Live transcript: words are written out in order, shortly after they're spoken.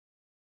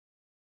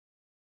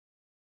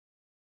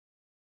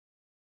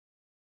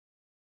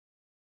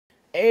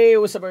Hey,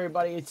 what's up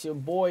everybody? It's your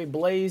boy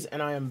Blayz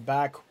and I am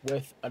back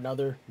with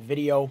another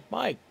video.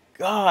 My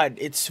god,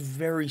 it's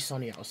very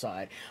sunny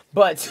outside.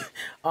 But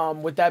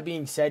with that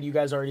being said, you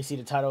guys already see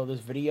the title of this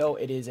video.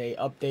 It is a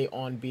update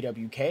on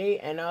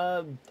BWK and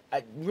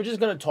we're just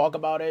going to talk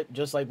about it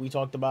just like we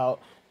talked about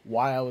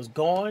why I was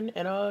gone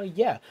and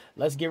yeah,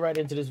 let's get right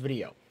into this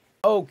video.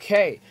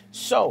 Okay,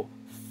 so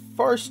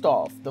first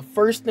off, the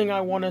first thing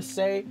I want to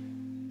say,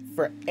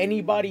 for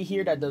anybody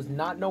here that does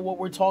not know what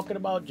we're talking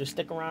about, just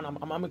stick around.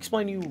 I'm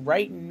explaining to you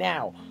right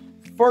now.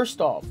 First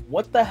off,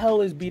 what the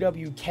hell is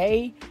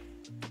BWK?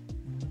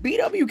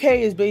 BWK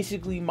is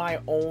basically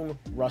my own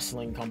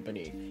wrestling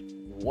company.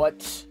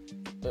 What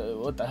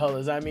the hell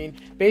does that mean?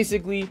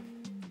 Basically,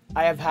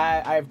 I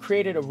have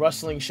created a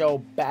wrestling show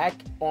back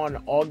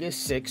on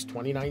August 6,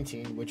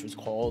 2019, which was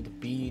called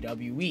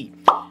BWE.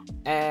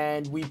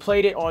 And we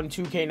played it on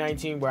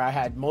 2K19, where I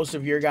had most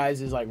of your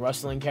guys' like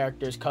wrestling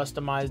characters,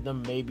 customized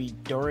them maybe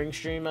during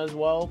stream as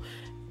well.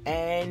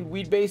 And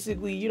we'd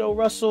basically, you know,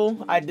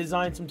 wrestle. I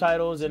designed some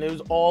titles and it was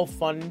all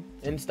fun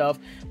and stuff,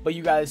 but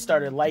you guys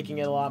started liking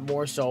it a lot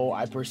more, so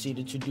I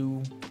proceeded to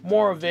do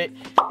more of it.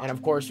 And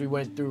of course, we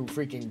went through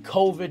freaking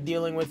COVID,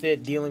 dealing with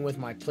it, dealing with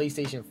my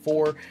PlayStation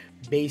 4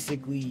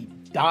 basically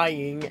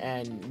dying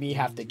and me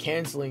have to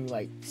canceling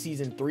like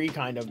season 3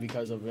 kind of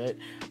because of it.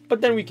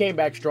 But then we came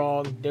back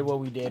strong, did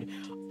what we did.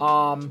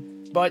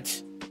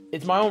 But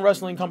it's my own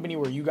wrestling company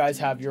where you guys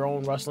have your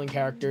own wrestling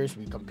characters.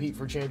 We compete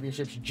for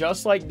championships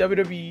just like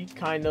WWE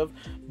kind of,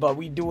 but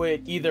we do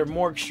it either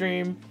more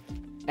extreme,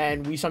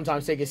 and we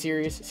sometimes take it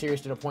serious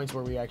to the points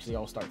where we actually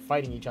all start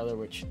fighting each other,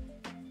 which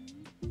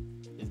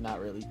is not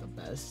really the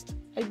best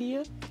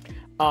idea.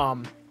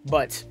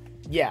 But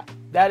yeah,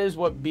 that is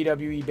what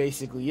BWE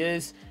basically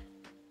is.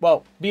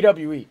 Well,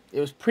 BWE. It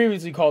was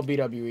previously called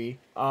BWE.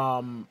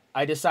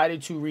 I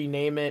decided to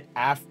rename it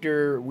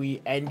after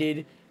we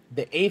ended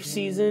the 8th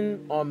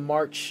season on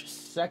March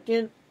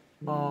 2nd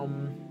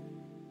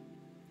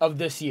of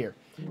this year,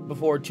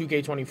 before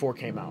 2K24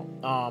 came out.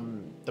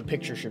 The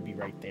picture should be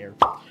right there.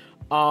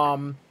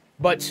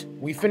 But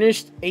we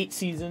finished 8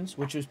 seasons,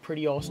 which was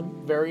pretty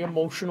awesome. Very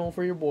emotional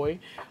for your boy.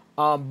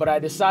 But I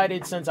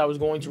decided, since I was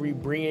going to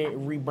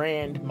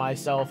rebrand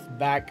myself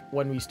back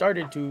when we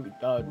started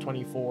to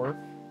 24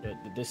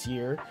 this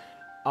year,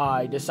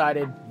 I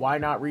decided why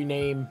not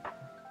rename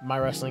my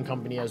wrestling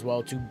company as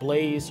well to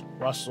Blayz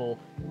Russell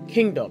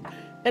Kingdom.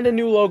 And the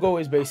new logo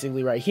is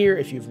basically right here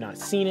if you've not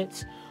seen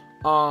it.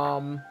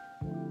 But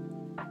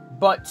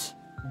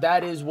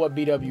that is what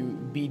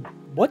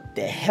what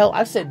the hell?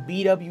 I've said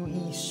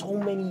BWE so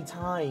many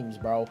times,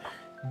 bro.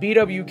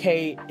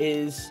 BWK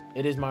is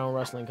my own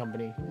wrestling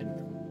company,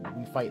 and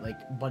we fight like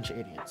a bunch of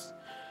idiots.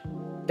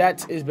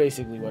 That is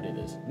basically what it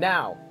is.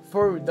 Now,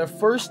 for the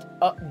first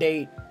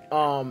update,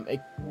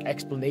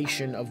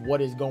 explanation of what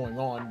is going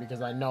on,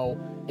 because I know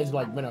it's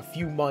like been a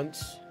few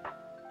months,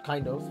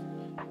 kind of.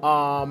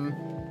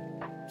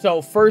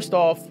 So first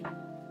off,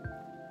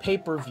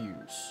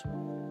 pay-per-views.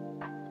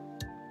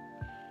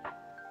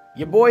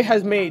 Your boy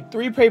has made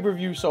 3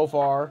 pay-per-views so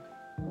far.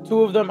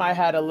 2 of them I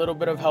had a little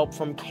bit of help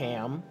from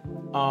Cam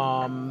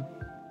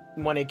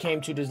when it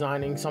came to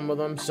designing some of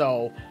them,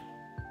 so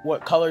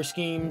what color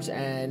schemes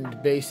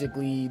and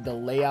basically the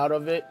layout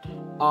of it.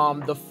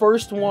 The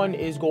first one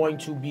is going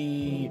to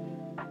be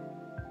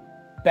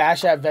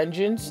Bash at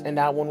Vengeance, and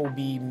that one will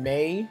be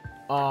May.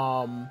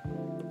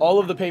 All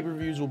of the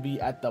pay-per-views will be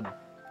at the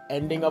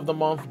ending of the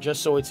month,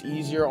 just so it's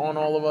easier on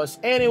all of us,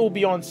 and it will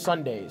be on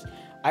Sundays.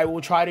 I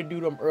will try to do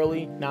them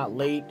early, not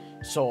late,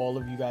 so all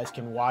of you guys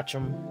can watch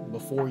them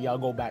before y'all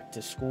go back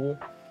to school.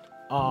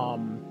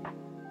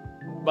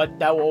 But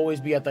that will always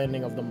be at the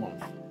ending of the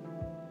month.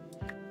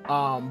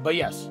 But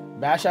yes,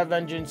 Bash at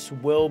Vengeance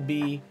will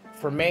be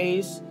for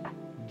May's.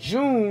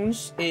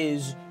 June's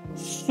is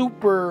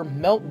Super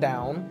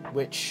Meltdown,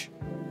 which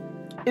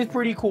is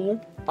pretty cool.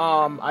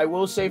 I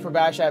will say for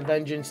Bash at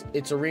Vengeance,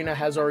 its arena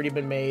has already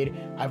been made.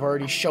 I've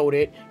already showed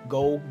it.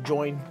 Go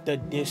join the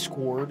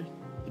Discord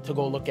to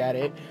go look at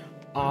it.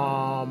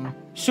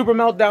 Super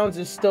Meltdowns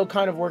is still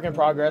kind of work in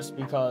progress,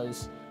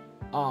 because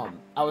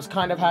I was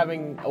kind of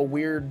having a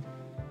weird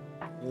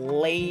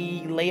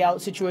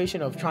layout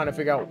situation of trying to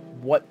figure out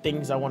what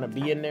things I want to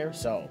be in there,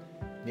 so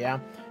yeah.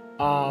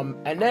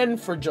 And then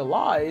for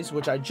July's,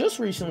 which I just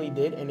recently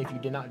did, and if you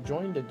did not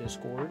join the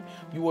Discord,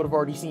 you would have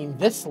already seen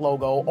this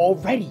logo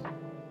already.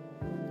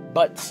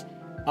 But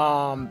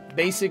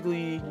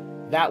basically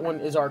that one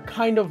is our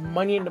kind of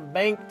Money in the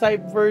Bank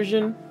type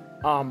version,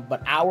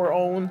 but our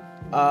own.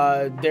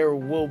 There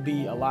will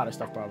be a lot of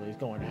stuff probably is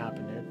going to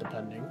happen there,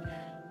 depending.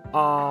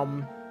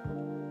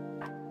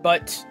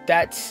 But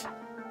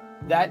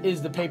that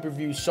is the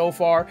pay-per-view so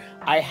far.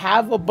 I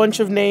have a bunch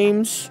of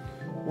names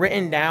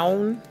written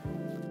down.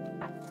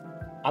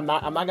 I'm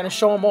not gonna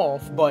show them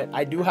off, but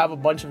I do have a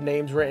bunch of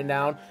names written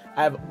down.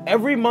 I have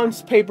every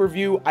month's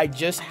pay-per-view. I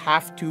just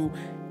have to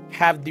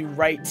have the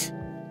right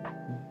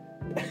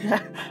I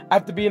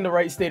have to be in the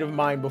right state of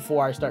mind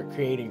before I start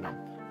creating them.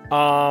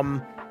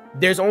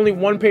 There's only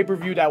one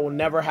pay-per-view that will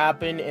never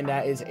happen, and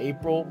that is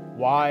April.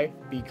 Why?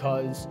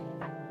 Because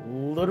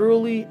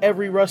literally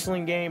every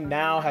wrestling game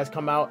now has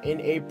come out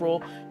in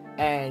April,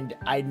 and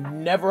I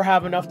never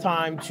have enough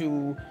time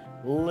to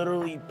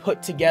literally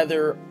put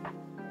together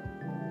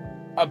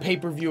a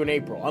pay-per-view in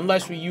April,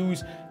 unless we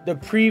use the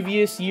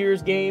previous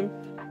year's game.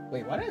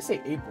 Wait, why did I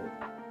say April?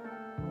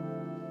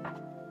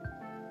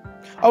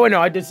 Oh, wait,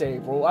 no, I did say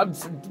April.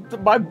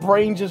 My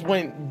brain just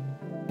went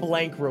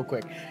blank real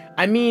quick.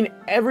 I mean,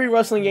 every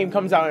wrestling game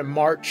comes out in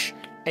March,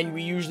 and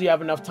we usually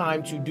have enough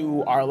time to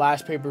do our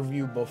last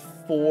pay-per-view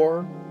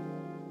before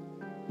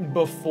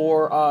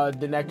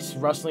the next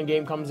wrestling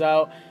game comes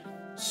out.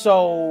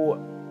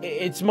 So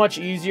it's much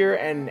easier,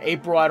 and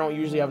April I don't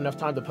usually have enough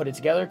time to put it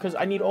together because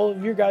I need all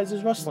of your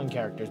guys' wrestling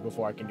characters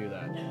before I can do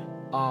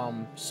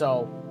that.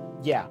 So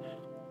yeah.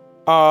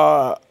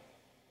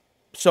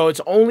 So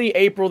it's only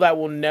April that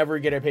will never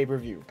get a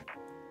pay-per-view.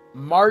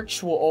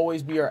 March will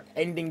always be our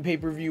ending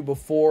pay-per-view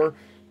before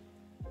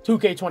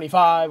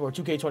 2K25 or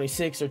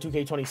 2K26 or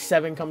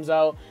 2K27 comes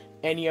out,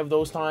 any of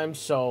those times.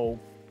 So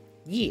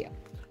yeah.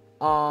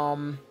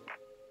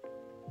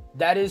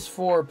 That is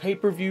for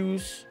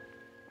pay-per-views.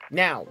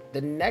 Now,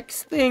 the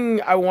next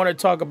thing I want to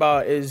talk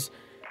about is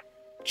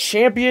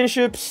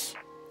championships.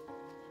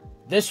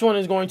 This one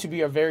is going to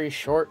be a very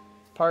short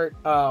part.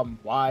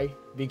 Why?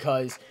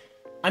 Because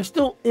I'm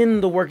still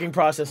in the working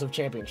process of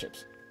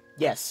championships.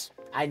 Yes,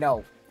 I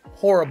know.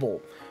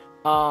 Horrible.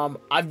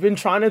 I've been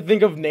trying to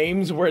think of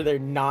names where they're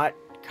not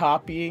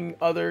copying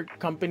other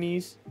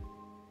companies.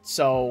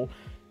 So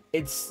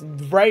it's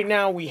right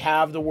now we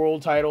have the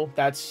world title.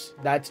 That's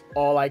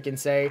all I can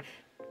say.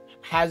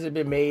 Has it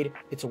been made?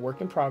 It's a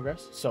work in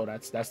progress. So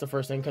that's the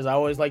first thing, because I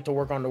always like to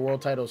work on the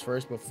world titles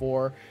first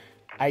before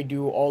I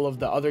do all of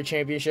the other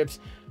championships.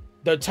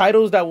 The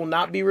titles that will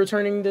not be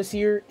returning this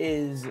year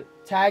is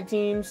tag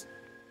teams,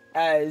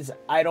 as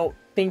I don't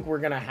think we're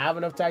gonna have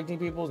enough tag team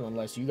people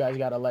unless you guys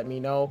gotta let me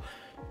know.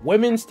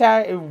 Women's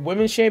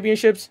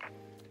championships,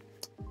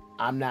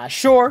 I'm not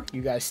sure.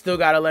 You guys still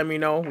gotta let me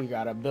know. We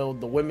gotta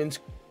build the women's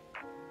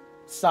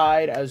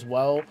side as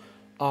well,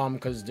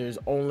 because there's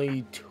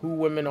only 2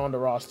 women on the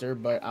roster,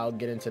 but I'll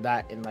get into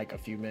that in like a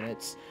few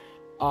minutes.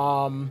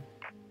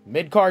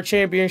 Mid-card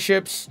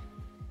championships,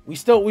 we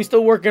still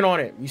working on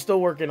it.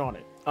 So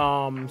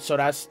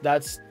that's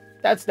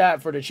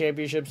that for the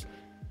championships.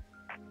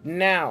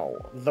 Now,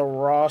 the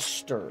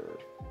roster.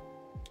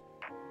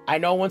 I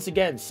know, once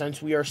again,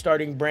 since we are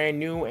starting brand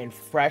new and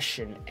fresh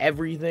and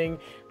everything,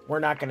 we're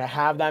not going to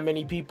have that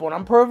many people, and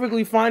I'm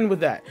perfectly fine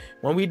with that.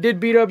 When we did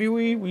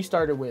BWE, we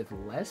started with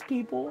less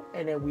people,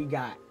 and then we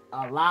got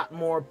a lot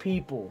more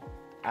people.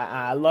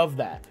 I love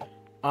that.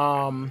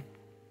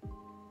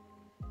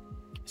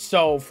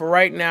 So, for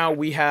right now,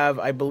 we have,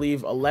 I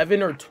believe,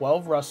 11 or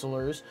 12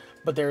 wrestlers,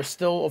 but there's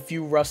still a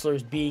few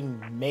wrestlers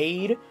being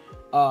made.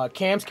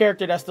 Cam's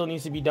character, that still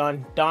needs to be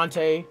done.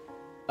 Dante,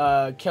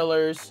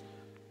 Killers,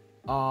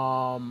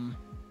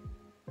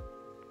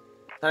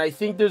 and I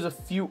think there's a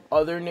few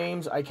other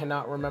names I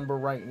cannot remember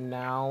right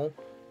now,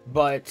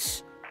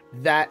 but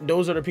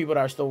those are the people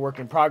that are still work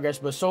in progress.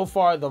 But so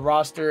far the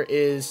roster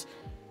is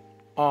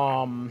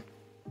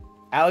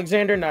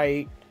Alexander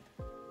Knight,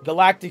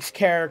 Galactic's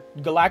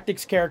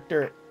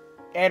character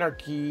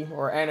Anarchy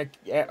or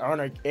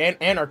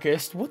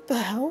Anarchist. What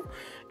the hell?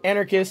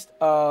 Anarchist.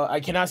 I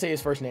cannot say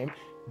his first name.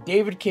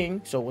 David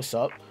King. So what's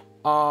up?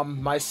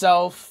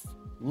 Myself,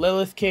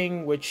 Lilith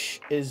King,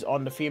 which is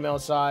on the female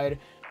side.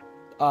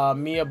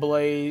 Mia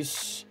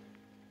Blayz.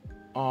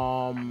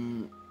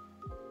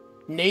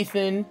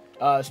 Nathan.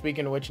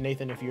 Speaking of which,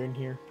 Nathan, if you're in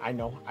here, I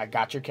know I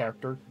got your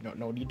character.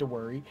 No need to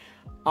worry.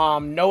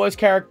 Noah's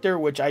character,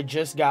 which I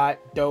just got.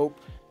 Dope.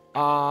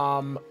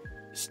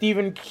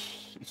 Stephen.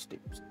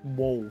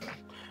 Whoa.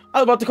 I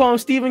was about to call him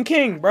Stephen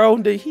King, bro.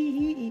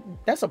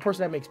 That's a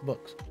person that makes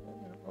books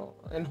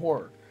and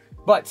horror.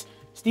 But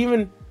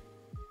Stephen,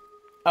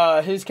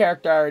 his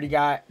character I already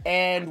got,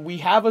 and we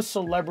have a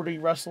celebrity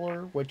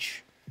wrestler,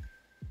 which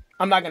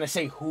I'm not gonna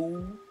say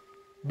who,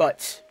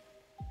 but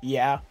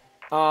yeah.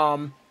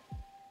 And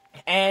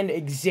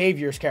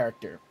Xavier's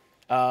character.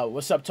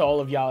 What's up to all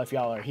of y'all if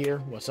y'all are here?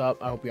 What's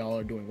up? I hope y'all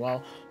are doing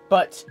well.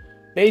 But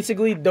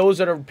basically, those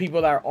are the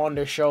people that are on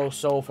the show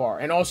so far.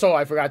 And also,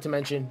 I forgot to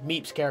mention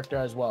Meep's character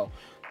as well.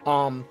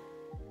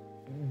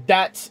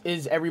 That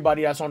is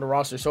everybody that's on the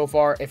roster so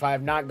far. If I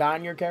have not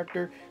gotten your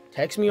character,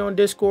 text me on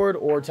Discord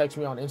or text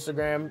me on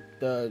Instagram.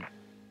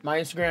 My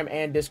Instagram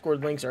and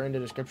Discord links are in the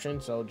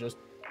description, so just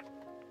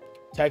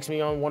text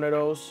me on one of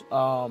those.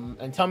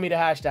 And tell me the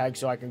hashtag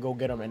so I can go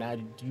get them and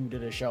add you to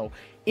the show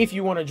if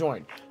you want to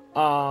join.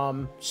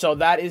 So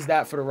that is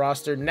that for the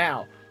roster.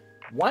 Now,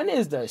 when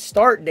is the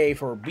start day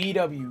for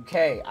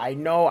BWK? I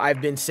know I've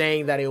been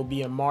saying that it will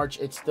be in March.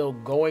 It's still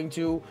going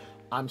to.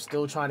 I'm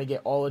still trying to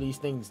get all of these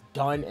things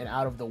done and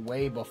out of the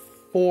way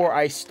before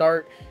I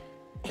start.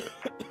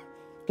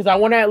 Because I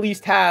want to at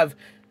least have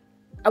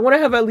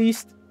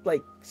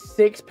like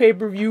 6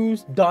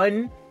 pay-per-views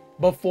done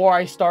before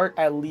I start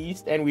at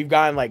least. And we've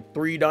gotten like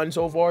 3 done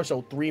so far,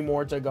 so 3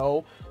 more to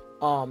go.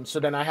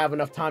 So then I have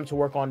enough time to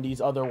work on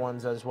these other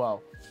ones as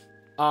well.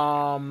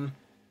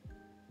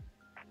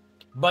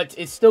 But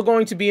it's still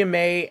going to be in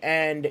May,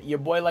 and your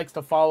boy likes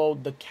to follow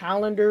the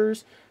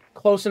calendars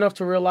close enough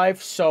to real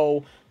life.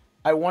 So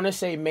I want to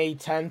say May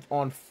 10th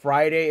on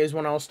Friday is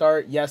when I'll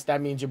start. Yes,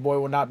 that means your boy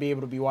will not be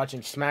able to be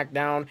watching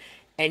SmackDown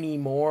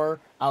anymore.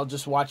 I'll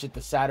just watch it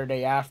the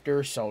Saturday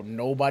after, so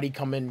nobody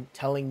come in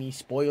telling me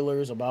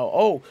spoilers about,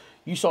 oh,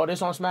 you saw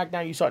this on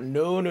SmackDown, you saw it.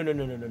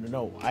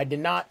 No. I did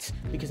not,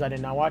 because I did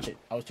not watch it.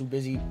 I was too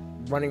busy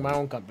running my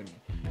own company.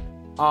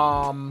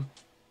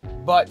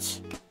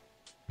 But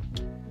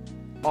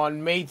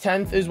on May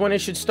 10th is when it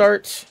should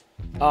start.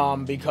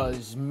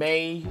 Because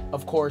May,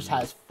 of course,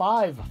 has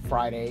 5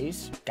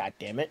 Fridays. God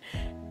damn it.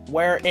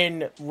 Where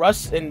in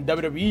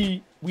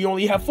WWE, we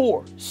only have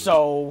 4.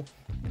 So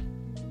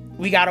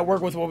we gotta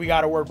work with what we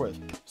gotta work with.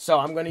 So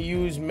I'm gonna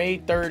use May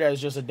 3rd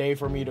as just a day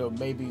for me to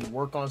maybe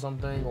work on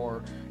something,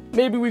 or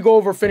maybe we go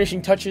over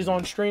finishing touches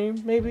on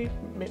stream. Maybe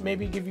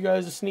give you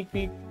guys a sneak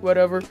peek,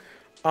 whatever.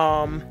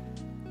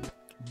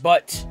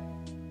 But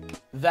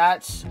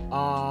that's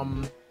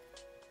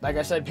like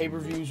I said,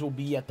 pay-per-views will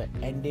be at the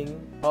ending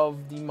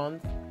of the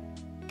month.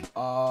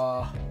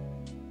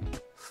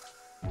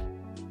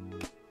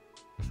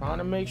 Trying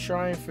to make sure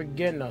I ain't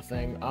forget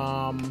nothing.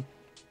 I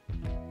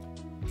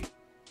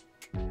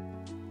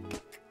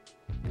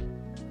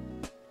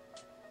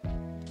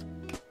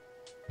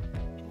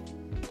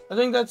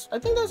think that's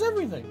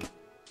everything.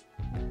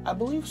 I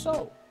believe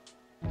so.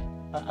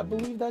 I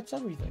believe that's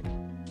everything.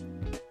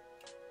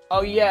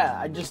 Oh yeah,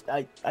 I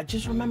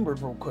just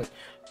remembered real quick.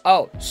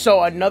 Oh,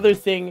 so another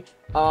thing,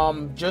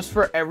 just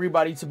for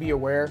everybody to be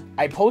aware,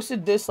 I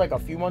posted this like a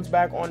few months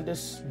back on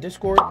this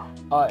Discord,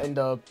 in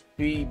the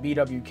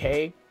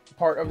BWK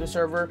part of the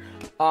server.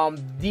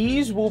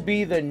 These will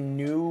be the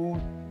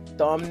new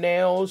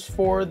thumbnails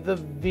for the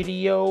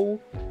video.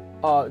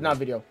 Not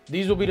video.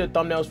 These will be the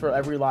thumbnails for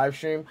every live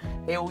stream.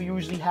 It will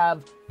usually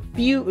have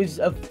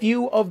a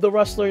few of the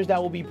wrestlers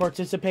that will be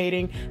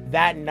participating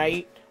that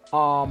night.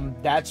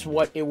 That's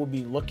what it will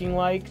be looking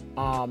like.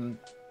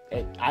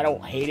 I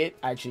don't hate it.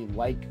 I actually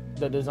like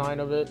the design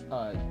of it.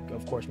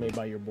 Of course, made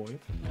by your boy.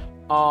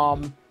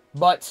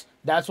 But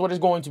that's what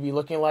it's going to be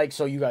looking like,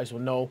 so you guys will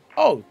know,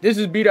 oh, this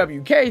is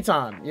BWK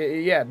time.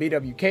 Yeah,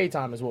 BWK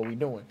time is what we're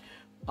doing.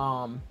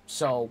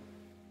 So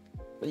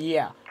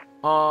yeah.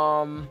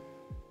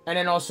 And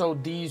then also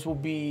these will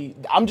be,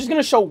 I'm just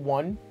gonna show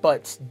one,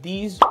 but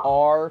these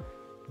are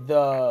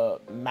the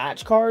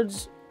match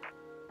cards,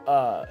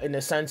 in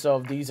the sense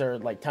of these are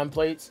like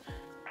templates.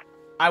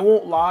 I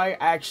won't lie,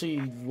 I actually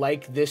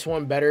like this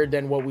one better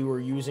than what we were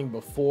using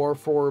before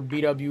for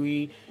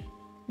BWE.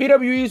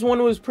 BWE's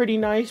one was pretty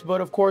nice,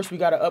 but of course we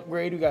gotta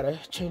upgrade, we gotta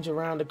change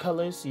around the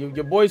colors.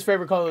 Your boy's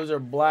favorite colors are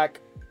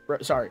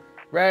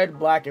red,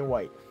 black, and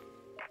white.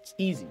 It's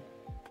easy.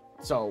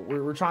 So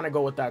we're trying to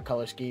go with that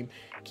color scheme,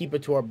 keep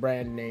it to our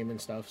brand name and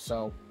stuff.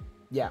 So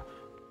yeah.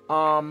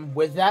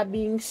 With that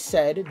being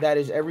said, that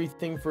is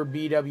everything for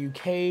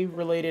BWK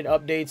related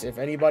updates. If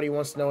anybody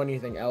wants to know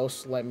anything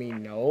else, let me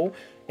know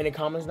in the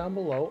comments down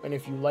below. And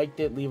if you liked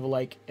it, leave a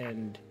like,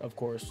 and of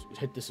course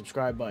hit the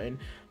subscribe button.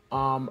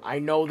 I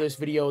know this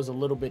video is a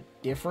little bit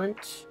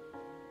different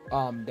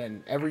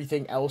than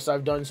everything else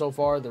I've done so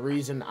far. The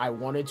reason I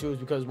wanted to is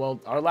because,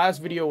 well, our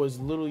last video was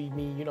literally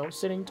me, you know,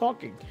 sitting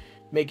talking,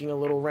 making a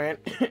little rant,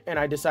 and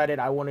I decided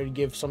I wanted to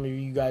give some of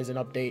you guys an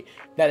update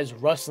that is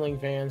wrestling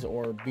fans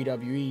or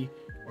BWE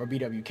or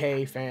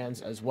BWK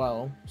fans as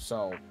well.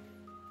 So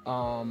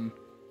and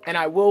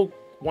I will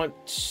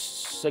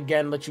once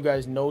again let you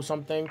guys know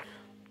something.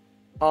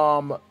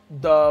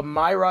 The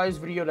My Rise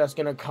video that's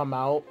gonna come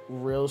out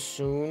real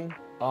soon,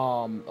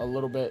 a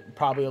little bit,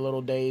 probably a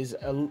little days,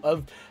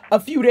 a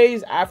few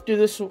days after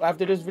this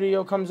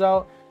video comes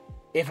out.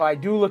 If I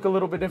do look a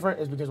little bit different,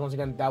 is because, once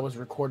again, that was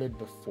recorded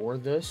before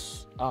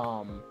this.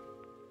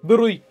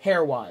 Literally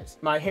hair-wise,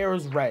 my hair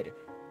is red.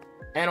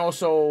 And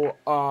also,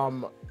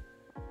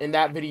 in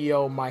that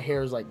video, my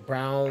hair is like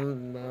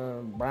brown,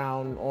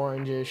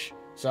 orangish.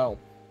 So,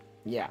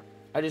 yeah.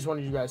 I just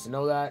wanted you guys to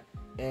know that.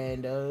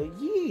 And,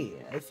 yeah,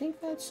 I think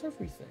that's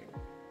everything.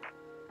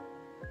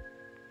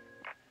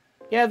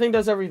 Yeah, I think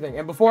that's everything.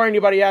 And before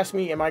anybody asks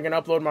me, am I going to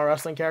upload my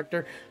wrestling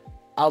character?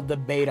 I'll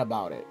debate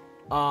about it.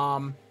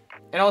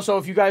 And also,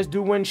 if you guys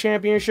do win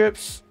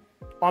championships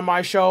on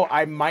my show,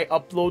 I might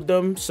upload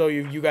them so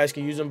you guys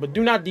can use them. But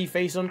do not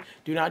deface them.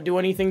 Do not do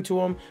anything to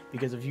them,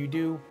 because if you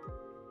do,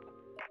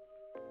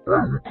 I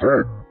will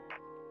come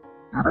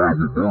and I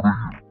will murder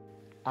you.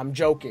 I'm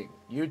joking.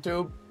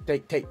 YouTube,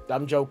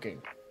 I'm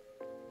joking.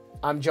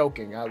 I'm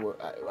joking.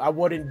 I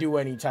wouldn't do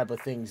any type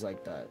of things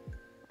like that.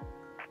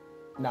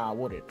 Nah, I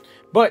wouldn't.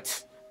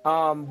 But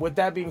with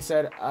that being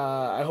said,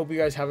 I hope you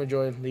guys have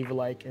enjoyed. Leave a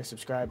like and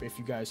subscribe if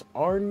you guys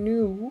are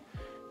new,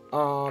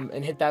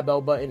 and hit that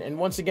bell button. And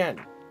once again,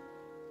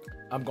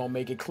 I'm gonna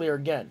make it clear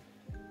again,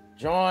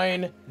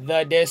 join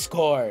the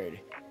Discord.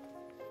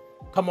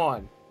 Come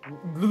on.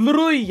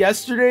 Literally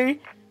yesterday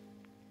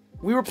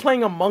we were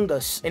playing Among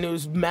Us and it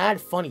was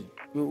mad funny.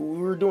 We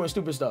were doing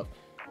stupid stuff.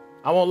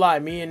 I won't lie,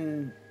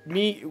 who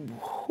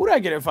did I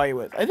get in a fight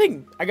with? I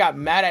think I got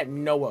mad at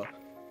Noah.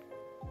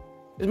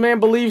 This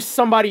man believes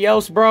somebody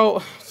else, bro.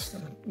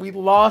 We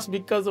lost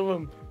because of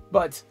him.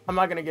 But I'm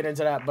not going to get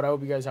into that, but I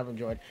hope you guys have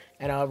enjoyed.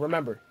 And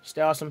remember,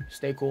 stay awesome,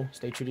 stay cool,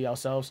 stay true to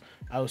yourselves.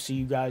 I will see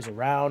you guys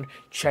around.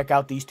 Check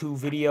out these 2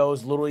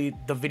 videos. Literally,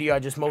 the video I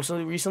just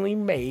mostly recently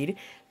made.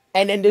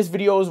 And then this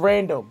video is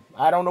random.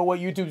 I don't know what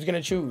YouTube's going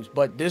to choose.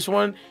 But this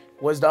one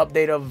was the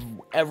update of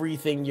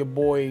everything your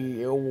boy,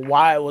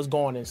 why it was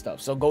going and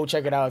stuff. So go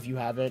check it out if you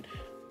haven't.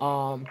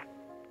 But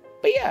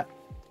yeah,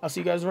 I'll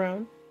see you guys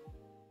around.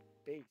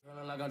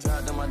 Feeling like I'm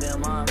trapped in my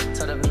damn mind.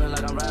 Tell the feeling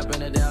like I'm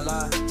rapping a damn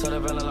lie. Tell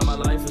the feeling like my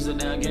life is a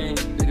damn game.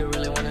 Nigga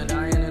really wanna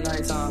die in the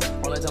nighttime.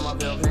 Only time I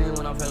feel pain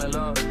when I'm feeling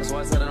love. That's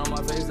why I said it on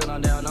my face that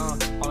I'm down on.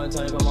 Only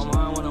time you put my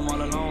mind when I'm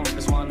all alone.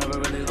 That's why I'm never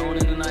really alone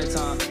in the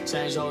nighttime.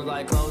 Change hoes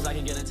like clothes, I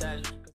can get attached.